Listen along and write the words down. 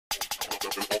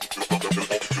Hello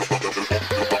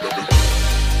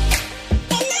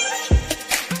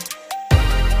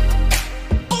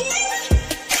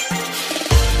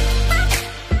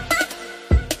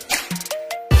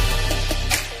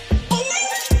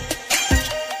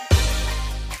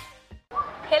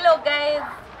guys,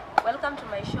 welcome to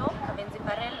my show,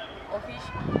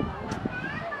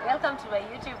 Welcome to my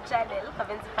YouTube channel,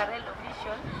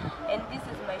 Official, and this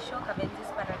is my show,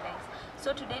 Kavenzi's Paradise.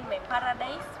 So today in my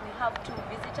paradise, we have two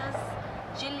visitors,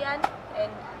 Gillian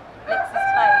and Lexie.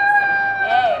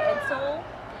 And so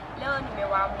leo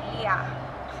nimewaamulia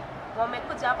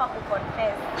wamekuja hapa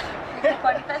kuconfess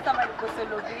ama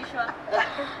kusulubishwa.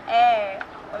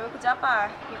 Wamekuja hapa,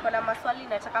 niko na maswali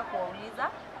nataka kuwauliza.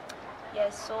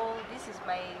 Yes, so this is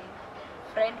my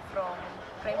friend from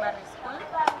primary school.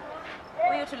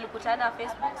 Huyu tulikutana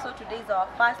Facebook, so today is our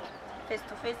first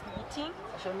face-to-face meeting.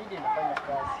 Social media inafanya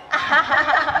kazi.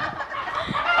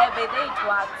 Every day it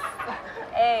works.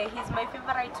 He's my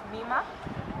favorite mima.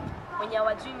 Mwenye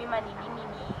hawajui mima ni nini,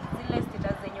 ni zile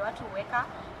status zenye watu huweka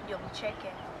ndio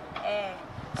mcheke.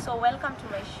 So welcome to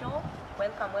my show.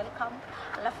 Welcome.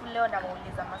 Alafu leo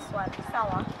nawauliza maswali,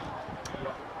 sawa?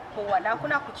 Poa, na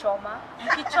hakuna kuchoma.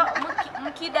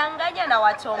 Mkidanganya na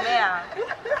wachomea.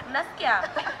 Unasikia?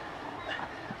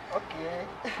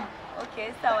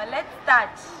 Okay, so let's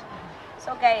start.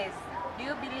 So guys, do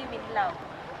you believe in love?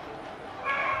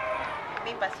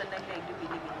 Me personally, I do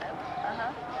believe in love.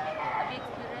 Have you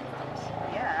experienced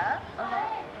it? Yeah.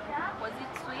 Was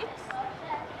it sweet?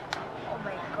 Oh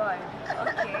my god.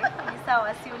 Okay. Ni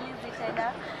sawa, siulizi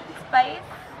tena. Spice,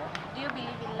 do you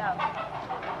believe in love?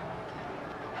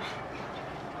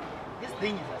 This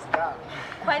thing is a scam.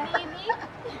 Kwa nini?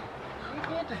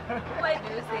 Why do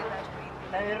you say that way?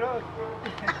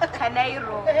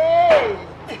 Kanairo. Hey!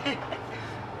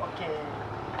 Okay.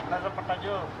 Nazapata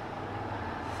job.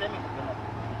 Semi kupenda.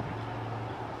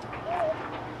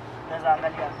 Naweza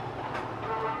angalia.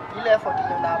 Ile effort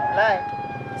ile una apply,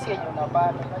 si yenye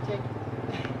unapata, unacheki.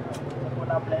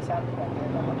 Una apply sana kwa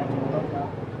kile unataka kutoka.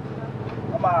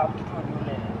 Kama kitu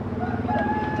yule.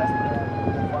 Just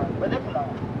but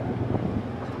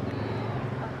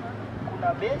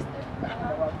kuna best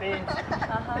na wapenzi.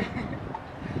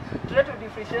 Try to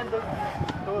differentiate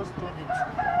those two things.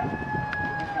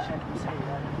 Differentiate to say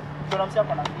that. Kuna msema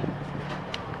kuna nini?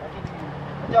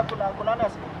 Lakini kuna nani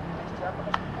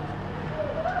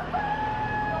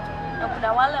na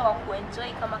kuna wale wa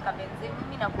kuenjoy kama Kabenzi,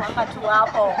 mimi na kuanga tu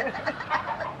hapo.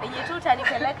 Yenye tu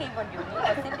utanipeleka hivyo ndio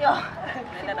niko, si ndio?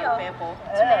 Tunaenda na upepo.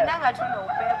 Tunaendanga tu na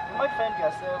upepo. You might find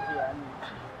yourself yani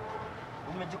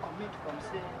umejicommit kwa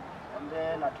msee and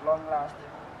then at long last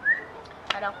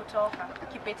anakutoka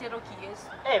kipetero kiyesu.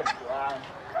 Bwana.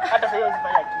 Hata sasa hiyo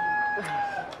usifanya kitu.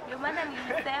 Ndio maana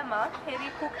nilisema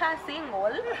heri kukaa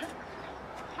single.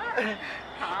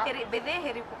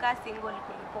 Heri kukaa single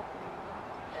kuliko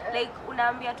like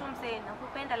unaambia tu msee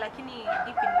nakupenda, lakini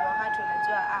deep in your heart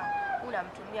unajua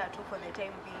unamtumia tu for the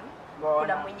time being.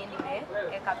 Kuna mwenye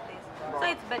nimeweka place. So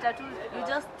it's better to you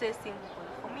just stay single.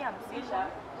 For me I'm single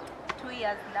 2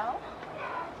 years now.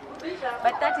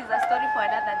 But that is a story for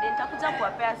another day. Nitakuja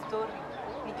kuwapea story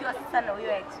nikiwa sasa na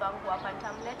huyo ex wangu hapa,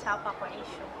 nitamleta hapa kwa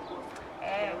issue.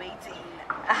 Waiting.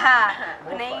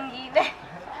 Kuna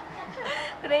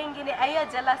ingine. Are you a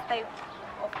jealous type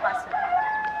of person?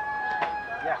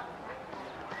 Yeah.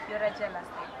 You're a jealous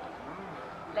type.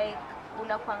 Like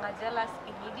unakuanga jealous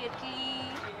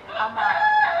immediately ama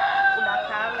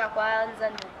unakaanga kwanza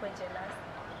ndio uko jealous?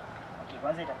 Okay,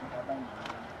 kwanza itapita bani.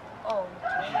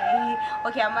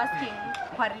 Okay, I'm asking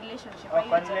for relationship.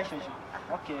 For relationship.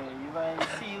 Okay, if I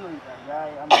see you with a guy,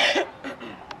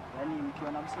 yani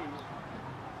mkiwa na msee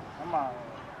kama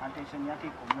attention yake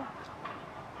iko moja.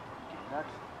 Okay, that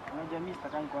unajua mimi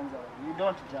sitakangi kwanza, you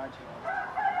don't judge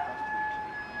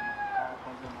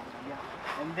kwanza unaangalia.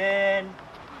 And then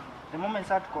the moment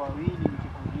sasa tuko wawili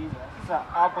nikikuuliza, sasa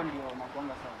hapo ndio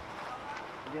nakuanga sana.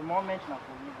 The moment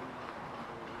nakuuliza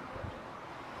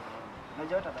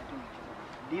unajua utabaki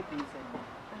deep inside me.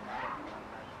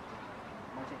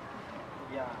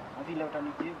 Yeah, na vile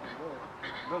utanijibu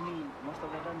bro, mimi most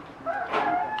of the time tukicheka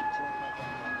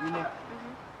wengine.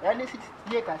 Yani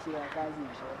sije kasi ya kazi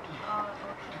ni short.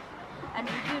 Okay. And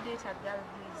would you date a girl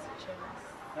who is jealous?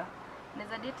 Yeah?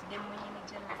 Naweza date dem mwenye ni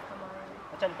jealous kama wewe?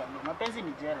 Acha nikwambie, mapenzi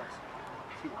ni jealous.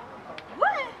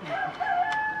 What?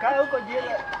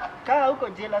 Kaa huko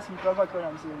jealous mtu wako akiwa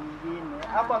na msee mwingine.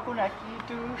 Hapo hakuna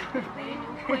kitu.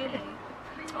 Ni kweli.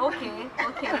 Okay,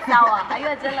 sawa. Are you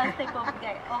a jealous type of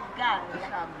guy? Of girl?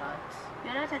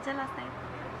 You're not a jealous type?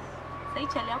 Sai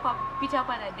chali yako pita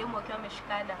hapa na demu akiwa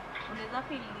ameshikana. Unaweza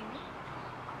feel nini?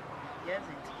 Yes,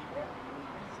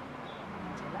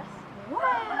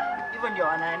 hivyo ndio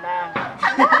wanaendanga.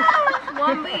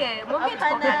 Mwambie tuko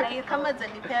na kama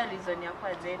zanipea reason ya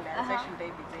kwa jela, sasa should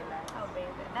I be jealous? Oh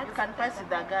baby, You can pass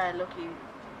with a girl, okay,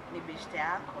 ni beshte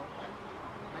yako.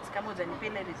 But kama uzanipea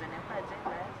ile reason ya kwa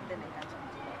jela, then I can't be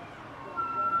jealous.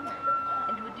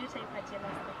 And would you type a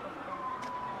jealous type of guy?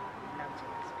 Love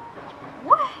jealous people.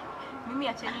 What? Mimi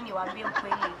acheni niwaambie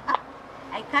ukweli.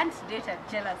 I can't date a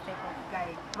jealous type of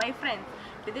guy. My friends,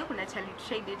 today kuna chali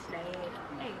try date na yeye.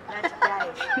 Hey, that guy.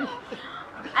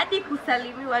 Hadi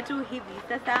kusalimiwa tu hivi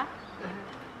sasa.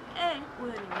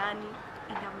 Huyo ni nani?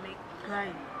 And I'm like,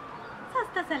 guy.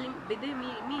 Sasa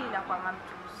mimi ninakuwa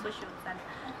mtu social sana.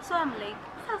 So I'm like,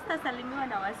 sasa salimiwa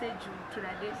na wase juu tuna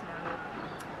date na wewe.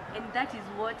 And that is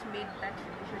what made that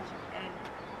relationship end.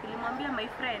 Nilimwambia my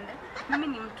friend, mimi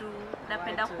ni mtu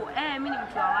napenda mimi ni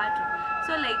mtu wa watu.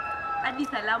 So like hadi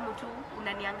salamu tu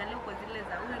unaniangalia uko zile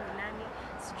za huyo ni nani,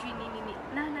 sijui nini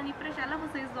na nani pressure. Alafu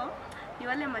sasa hizo ni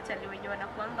wale machali wenye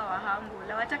wanakuanga wahambu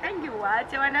la watakangi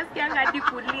waache, wanasikianga hadi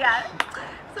kulia.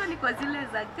 So niko zile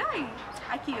za guy,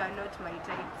 aki you are not my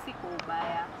type, siko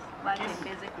ubaya but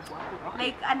endeze kubwa kubwa.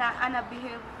 Like ana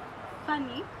behave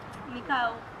funny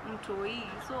nikao mtoi,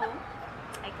 so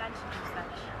I can't do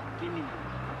such. Kini,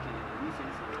 okay, listen.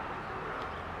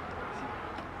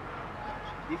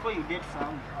 Before you date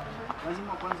someone,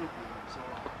 lazima kwanza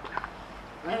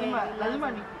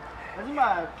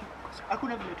lazima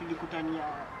hakuna vile tulikutania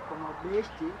kwa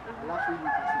mabesti alafu hivi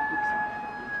kasirika.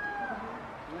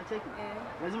 Unacheki?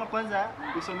 Lazima kwanza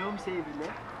usome huyo msee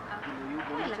vile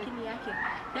yuko. Lakini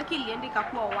yake ilienda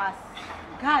ikakuwa worse.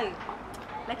 Guy.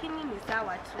 Lakini ni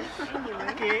sawa tu. Anyway.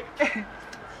 Okay.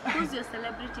 Who's your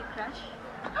celebrity crush?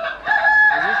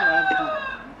 As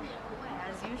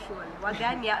usual.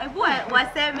 Wagani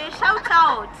waseme shout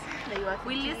out.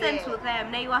 We listen to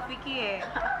them na iwafikie.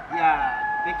 Yeah,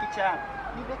 Becky Chalo.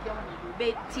 Ni Becky ama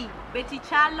ni Betty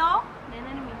Chalo. Na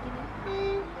nani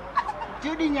mwingine?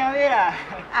 Judy Nyawera.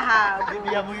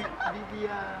 Bibi ya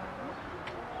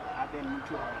Abel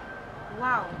Mutua.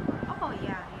 Wow. Oh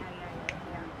yeah.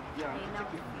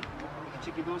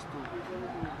 Check those two.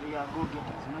 They are go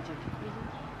getters. Unacheki?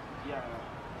 Yeah.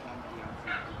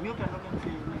 Mimi upendo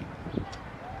mimi.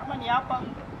 Kama ni hapa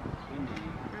ndio.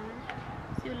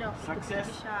 Sio leo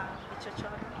kufikisha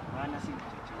vichochoro. Maana si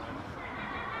vichochoro.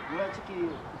 Wewe cheki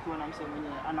ukiwa na msemo mwenye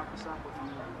anakusupport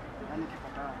ni yani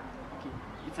ukipata okay.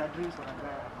 It's a dream for a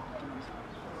guy.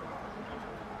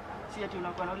 Si ati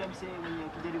unakuwa na ule msemo mwenye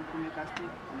ukijaribu kumeka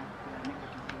step na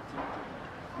negative.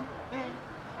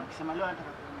 Akisema leo nataka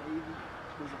kuenda hivi.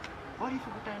 What if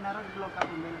ukutane na roadblock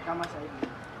hapo mbele kama sasa hivi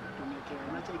tumeke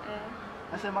unacheki?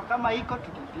 Nasema kama iko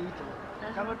tukipita.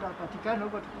 Kama tutapatikana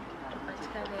huko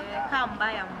tupatikane kama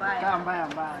mbaya.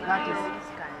 That is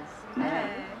guys.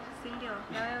 Si ndio?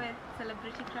 Na wewe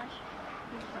celebrity crush?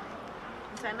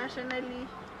 Internationally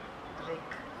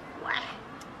Drake. What?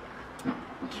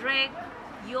 Drake,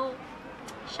 yo,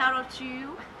 shout out to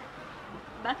you.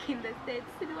 Back in the States,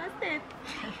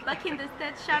 Back in the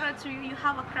States, shout out to you. You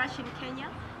have a crush in Kenya.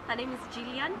 Her name is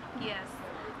Gillian. Yes.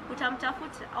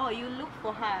 Utamtafuta. Oh, you look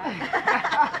for her.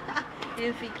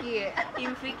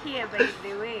 Imfikie by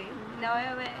the way. Na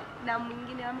wewe na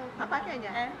mwingine ama hapa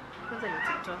Kenya? Kwanza ni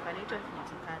TikTok, anaitwa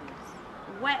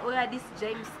Carlos. Wewe this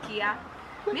James Kia.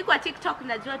 Mimi kwa TikTok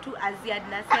najua tu Aziad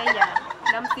na Senya.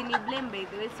 Na msini blame by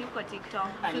the way, si uko TikTok.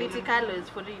 Carlos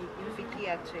for you.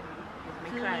 Imfikie actually.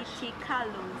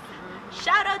 Carlos.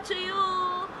 Shout out to you.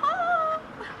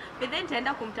 But then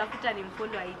nitaenda kumtafuta ni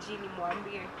mfollow IG ni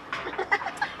mwambie.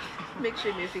 Make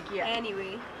sure imefikia.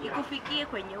 Anyway, ikufikie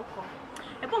kwenye huko.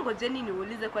 Hebu ngojeni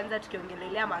niulize kwanza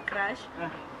tukiongelelea ma crush.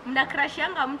 Mna crush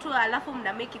yanga mtu alafu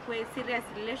mna make ikue serious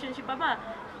relationship ama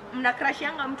mna crush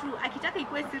yanga mtu akitaka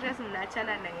ikue serious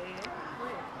mnaachana na yeye.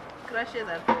 Crushes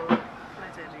are for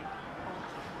flattery.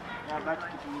 Yeah, but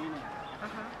kitu kingine.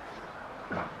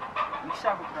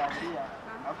 Nikishakukrushia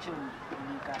actually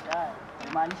nikataa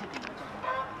maanisha tunachoka.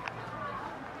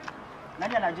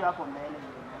 Nani anajua hapo mbele?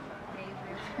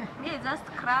 Me just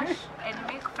crush and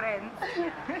make friends.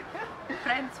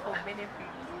 Friends for benefit.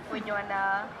 Wenye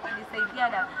wana nisaidia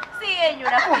na si yenye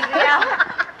unafikiria.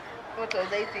 What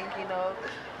was I thinking of?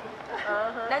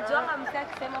 Najua kama msee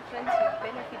akisema friends with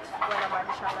benefit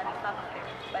wanamaanisha manufaa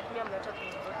friends. But me I'm not talking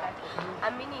about that.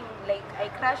 I'm meaning like I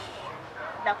crush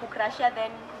na kucrushia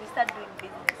then we start doing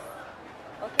business.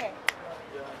 Okay?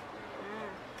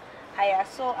 Haya,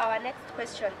 so our next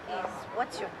question is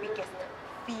what's your biggest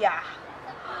fear?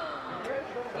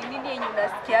 Ni nini yenye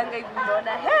unasikianga hivi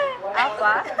unaona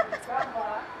hapa?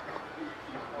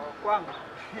 Kwangu.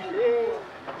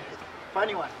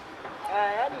 Funny one.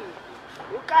 Yani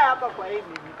ukaa hapa kwa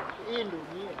hivi hii ndio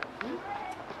mie.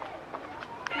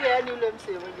 Unajua yani ule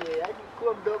msee mwenyewe yani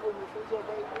kuwa mdogo umefunzwa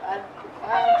Bible.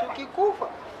 Tukikufa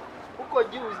huko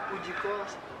juu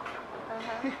ujikosa.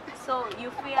 So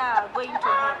you fear going to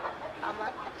hell?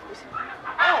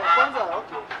 Kwanza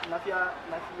okay. Nafia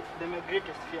the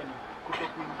greatest fear ni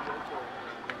kutokuingia huko.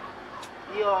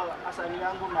 Hiyo asali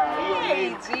yangu na hiyo Hey,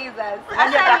 mail. Jesus.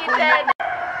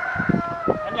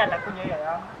 Nani atakunywa hiyo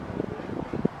yangu?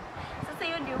 Sasa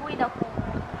hiyo ndio huwa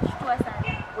inakushtua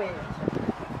sana. Wait.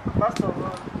 First of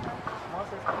all,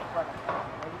 Moses alikuwa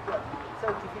alikuwa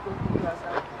sasa ukifika huko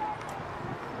asali.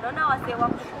 Unaona wasee wa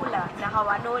kukula na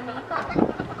hawanoni.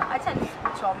 Acha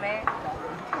nisikuchome.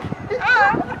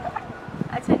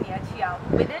 Acha niachie hapo.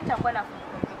 But then nitakuwa na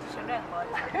competition record.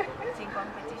 Sing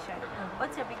competition.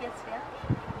 What's your biggest fear?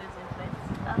 Losing friends.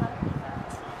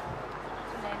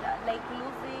 Tunaenda like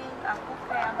losing a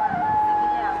kufe ama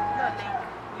zingine ya No, like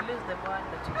you lose the bond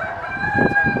that you have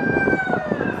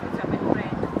with such a big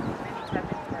friend. Then it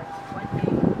happens that one day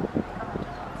you come out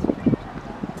of the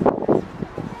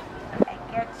I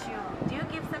get you. Do you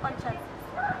give second chances?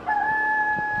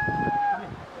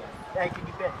 Like it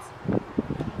depends. It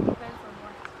depends on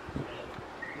what.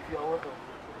 If you are what of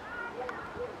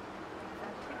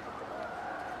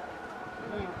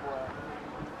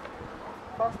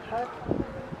first hurt,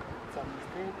 it's a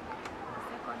mistake.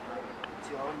 Second one. It's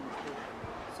your own mistake.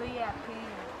 So yeah,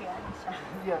 pianisha.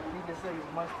 Yeah, so you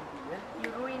must be there. You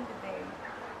ruined the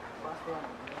First one.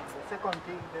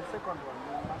 The second one,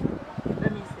 you must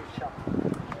let me say sharp.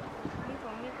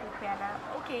 mimi kupeana.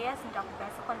 Okay, yes, nitakupea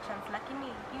second chance, lakini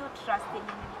hiyo trust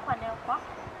yenye nilikuwa nayo kwa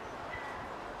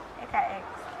X.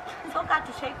 So kama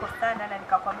tushaikosana na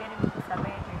nikakwambia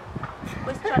nimekusamehe.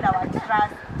 Question our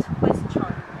trust.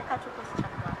 Question. Eka tu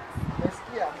question mark.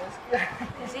 Meskia.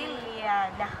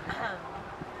 Gillian.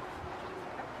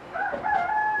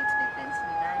 It depends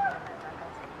ni nani anataka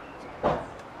second chance.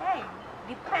 Hey,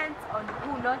 depends on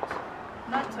who, not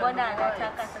mbona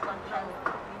anataka second chance.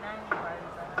 Ni nani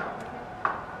kwanza?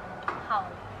 How?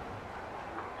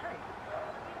 Hi.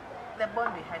 The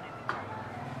bond we had with each other.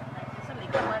 So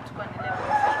like kama tuko ni leo.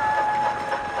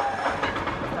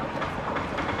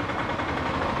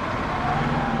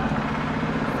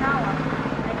 Now,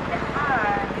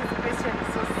 this question is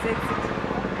so sensitive.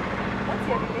 What's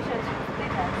your relationship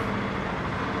status?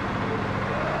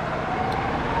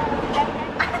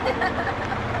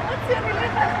 What's your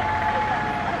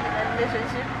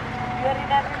relationship? You're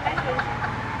in a relationship.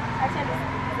 Actually,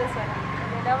 this one.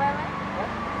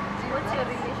 What's your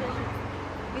relationship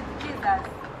with Jesus?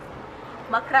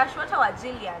 Macrash, what our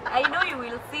Gillian? I know you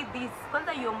will see this.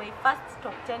 Kwanza you're my first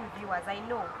top 10 viewers. I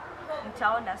know.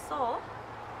 Mtaona. So,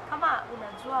 kama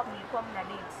unajua mlikuwa mna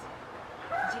date,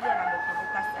 Gillian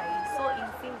amekumbuka sahi. So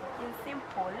in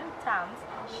simple terms,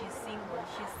 she's single.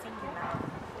 She's single now.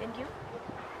 And you?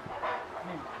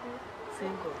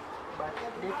 Single, but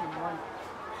dating one.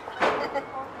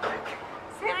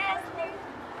 Seriously?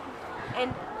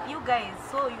 And you guys,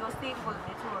 so you're single,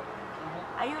 the two of you.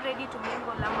 Are you ready to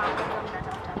mingle ama kwanza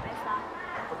mnatafuta pesa?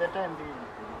 For the time being,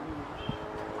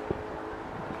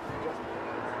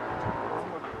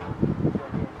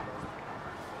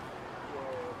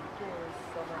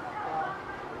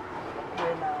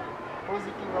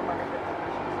 positive ama negative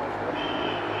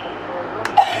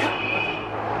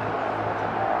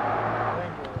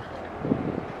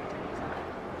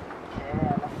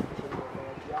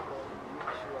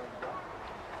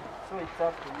so it's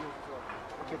up to you. So,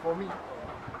 okay, for me,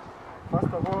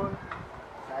 first of all,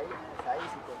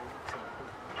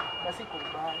 na siku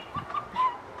mbaya.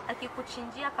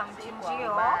 Akikuchinjia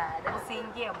kamchinjio,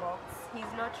 usiingie box.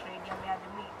 He's not ready,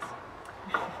 ameadmit.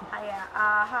 Haya,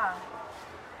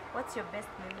 what's your best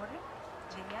memory,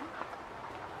 Gillian?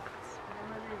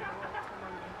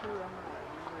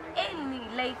 Any,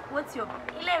 like, what's your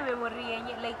ile memory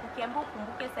yenye, like, ukiambiwa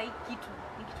ukumbuke sahi kitu,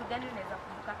 ni kitu gani unaweza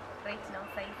kumbuka right now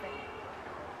sahi?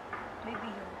 Maybe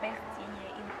your best yenye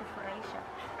ilikufurahisha.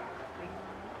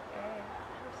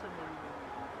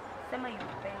 Sema your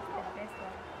best, the best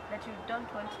one that you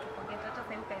don't want to forget. Hata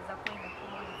sasa ukaweza kuwa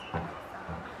inakuwa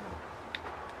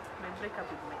My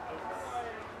breakup with my ex.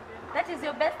 that is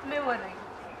your best memory.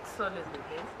 It's always the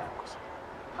best.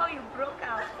 How you broke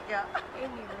up. Yeah.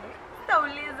 Anyway,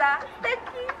 Sauliza,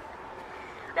 Teki.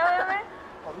 Na wewe?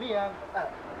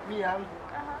 Mi yangu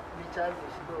ni chanzo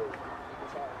kidogo.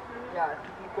 Yeah,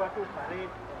 tulikuwa tu parade.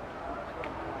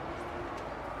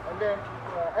 And then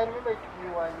I remember we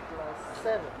were in class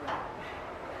 7.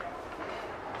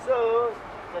 So,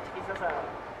 katika sasa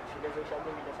shule za ushago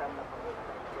vile sana kwa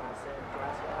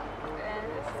class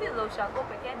 1. Si za ushago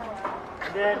peke yake.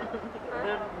 Then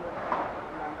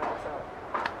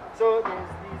so there's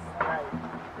this guy.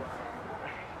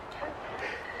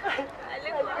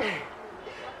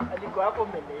 alikuwa hapo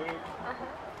mbele yetu.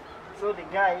 So the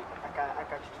guy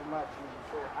akachutuma tu.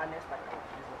 So honest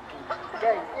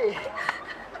guy,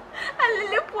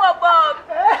 alilipua bomb.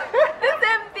 The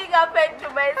same thing happened to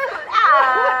my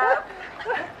school.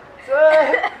 So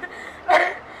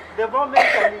the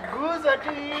moment aliguza tu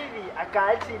hivi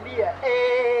akaachilia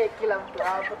kila mtu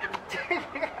hapo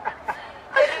tulicheka.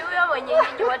 Huyo mwenye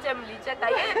nyinyi wote mlicheka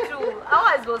yetu.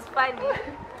 Ours was funny.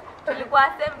 Tulikuwa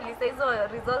assembly, sasa hizo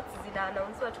results zina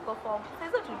announcewa tuko form. Sasa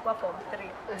hizo tulikuwa form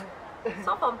 3.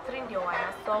 So form 3 ndio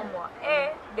wanasomwa.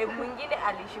 De mwingine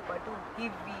alishikwa tu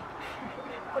hivi.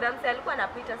 Kuna mtu alikuwa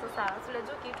anapita sasa,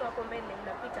 unajua kitu hapo mbele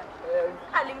unapita.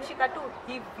 Alimshika tu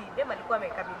hivi. Dem alikuwa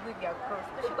ameweka miguu hivi across.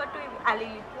 Kushika tu hivi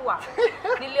alilipua.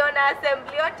 Niliona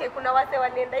assembly yote kuna wase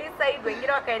walienda hii side,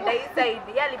 wengine wakaenda hii side.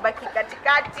 Yeye alibaki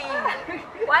katikati.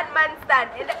 One man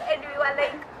stand and we were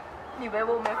like ni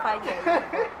wewe umefanya hivyo.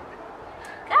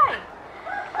 Guy.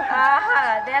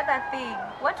 The other thing.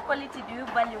 What quality do you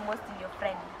value most in your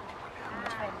friend?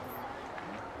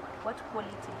 What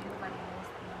quality do you value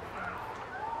most in your friend?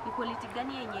 Ni quality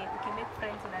gani yenye ukimake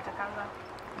friends unatakanga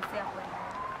msea kwa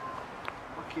nayo?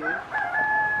 Okay.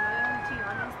 Loyalty,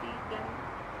 honesty, gani?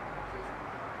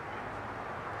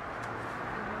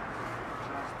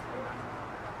 Trust.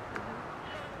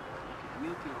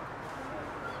 Milky.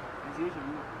 As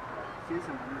usual, say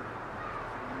something.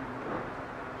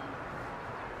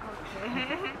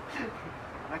 Okay.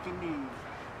 Lakini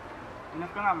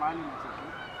inafika mahali mchezo.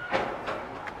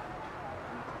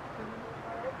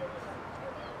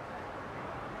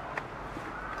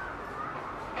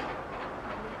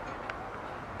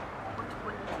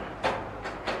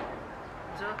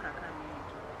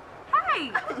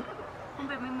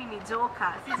 Kumbe mimi ni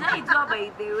joka. Sijaijua by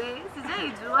the way.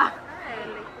 Sijaijua.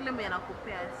 Ile mwenye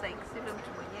anakupea psych, sio mtu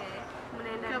mwenyewe.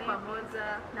 Mnaenda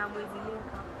pamoja na mwezi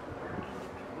linka.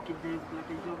 Okay,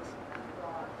 like jokes.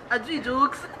 Ajui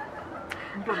jokes.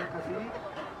 Mtu anakasirika.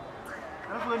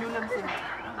 Alafu wewe ni ule msema.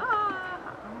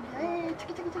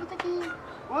 Chiki.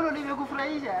 Wewe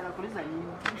nimekufurahisha, anakuuliza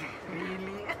nini?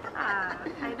 Really?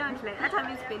 I don't like. Hata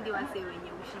mimi sipendi wase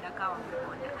wenye ushinda kama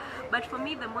mkonda. But for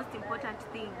me the most important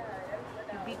thing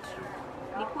you be true.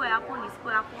 Nikuwe hapo,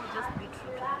 nisikuwe hapo, just be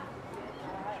true to me.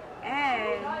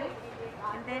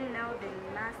 And then now the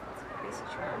last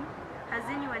question. Has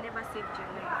anyone ever saved your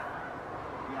life?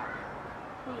 Yeah.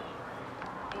 Who?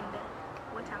 And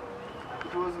what happened?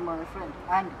 It was my friend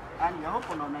Andy. I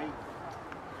hope unaona hii.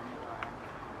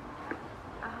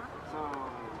 So,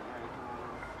 yeah, it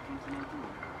was 2019.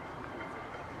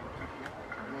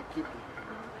 Yeah, kid.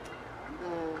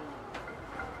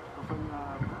 And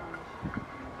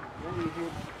when we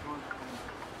hit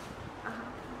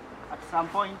at some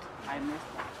point I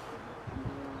messed up.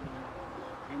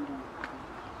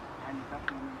 And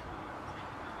that moment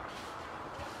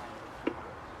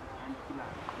and killer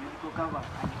medical cover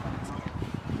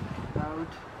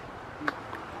out.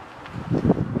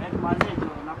 And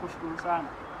mazejo nakushukuru sana.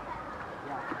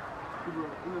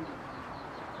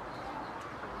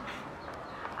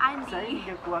 Andy,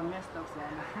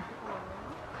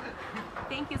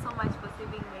 thank you so much for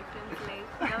saving my friend's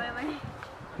life. However,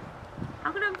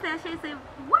 hakuna mtu ashaisema,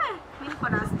 "Wewe, mimi niko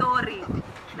na story."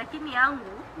 Lakini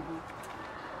yangu,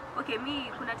 okay,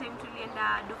 mimi kuna time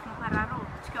tulienda Dufu Mpararo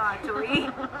tukiwa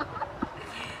watoi.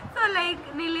 So like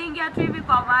niliingia tu hivi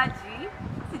kwa maji,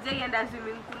 sijaienda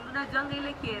swimming pool. Unajuanga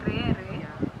ile kierere.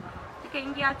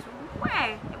 Nikaingia tu.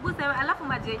 We, hebu sema alafu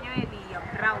maji yenyewe ni ya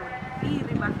brown. Hii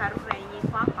river Karura yenye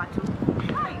iko hapa tu.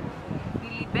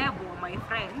 Nilibebwa my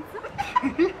friends.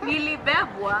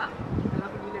 Nilibebwa.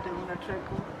 Alafu ile time una trek.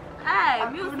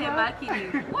 Mimi usebaki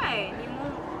ni we ni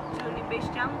Mungu. Tu ni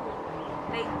best yangu.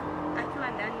 Like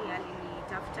akiwa ndani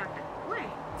alinitafuta. We.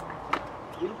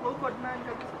 Ilikuwa uko ndani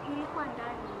kabisa. Ilikuwa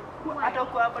ndani. Hata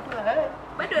uko hapa tu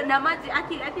bado na maji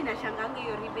hadi nashangaanga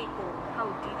hiyo river iko how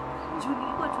deep. Juu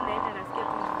nilikuwa tunaenda nasikia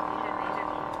tunaenda.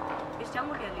 Best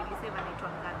yangu ndiye alinisema anaitwa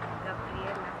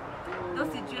Gabriela.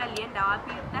 Though sijui alienda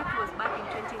wapi. That was back in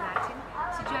 2013.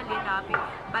 Sijui alienda wapi.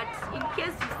 But in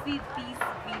case you see this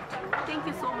video, thank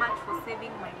you so much for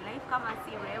saving my life. Kama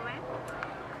si wewe.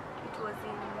 It was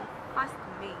in 1st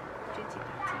May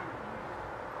 2013.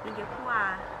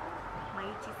 Ningekuwa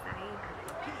maiti sahi.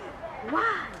 Wow.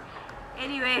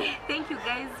 Anyway, thank you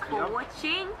guys for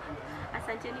watching.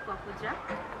 Asanteni kwa kuja.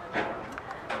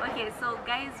 Okay, so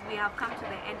guys, we have come to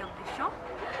the end of the show.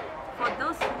 For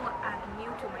those who are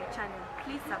new to my channel,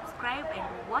 please subscribe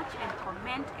and watch and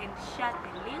comment and share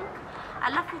the link.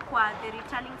 Alafu kwa the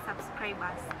returning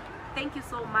subscribers, thank you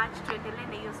so much. Tuendelee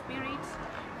na your spirit.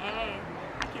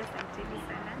 Asanteni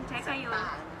sana. Nitaweka hiyo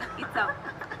it's up.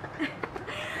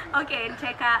 Okay,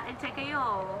 nitaweka hiyo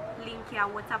link ya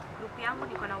WhatsApp group yangu.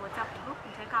 Niko na WhatsApp group,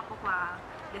 nitaweka hapo kwa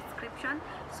description.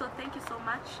 So thank you so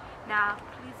much. Now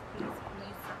please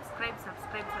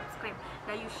subscribe.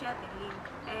 Now you share the link.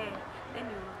 Then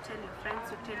you tell your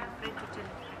friends, you tell your friend.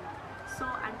 So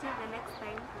until the next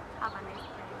time, have a nice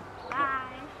time.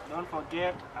 Bye. Don't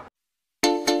forget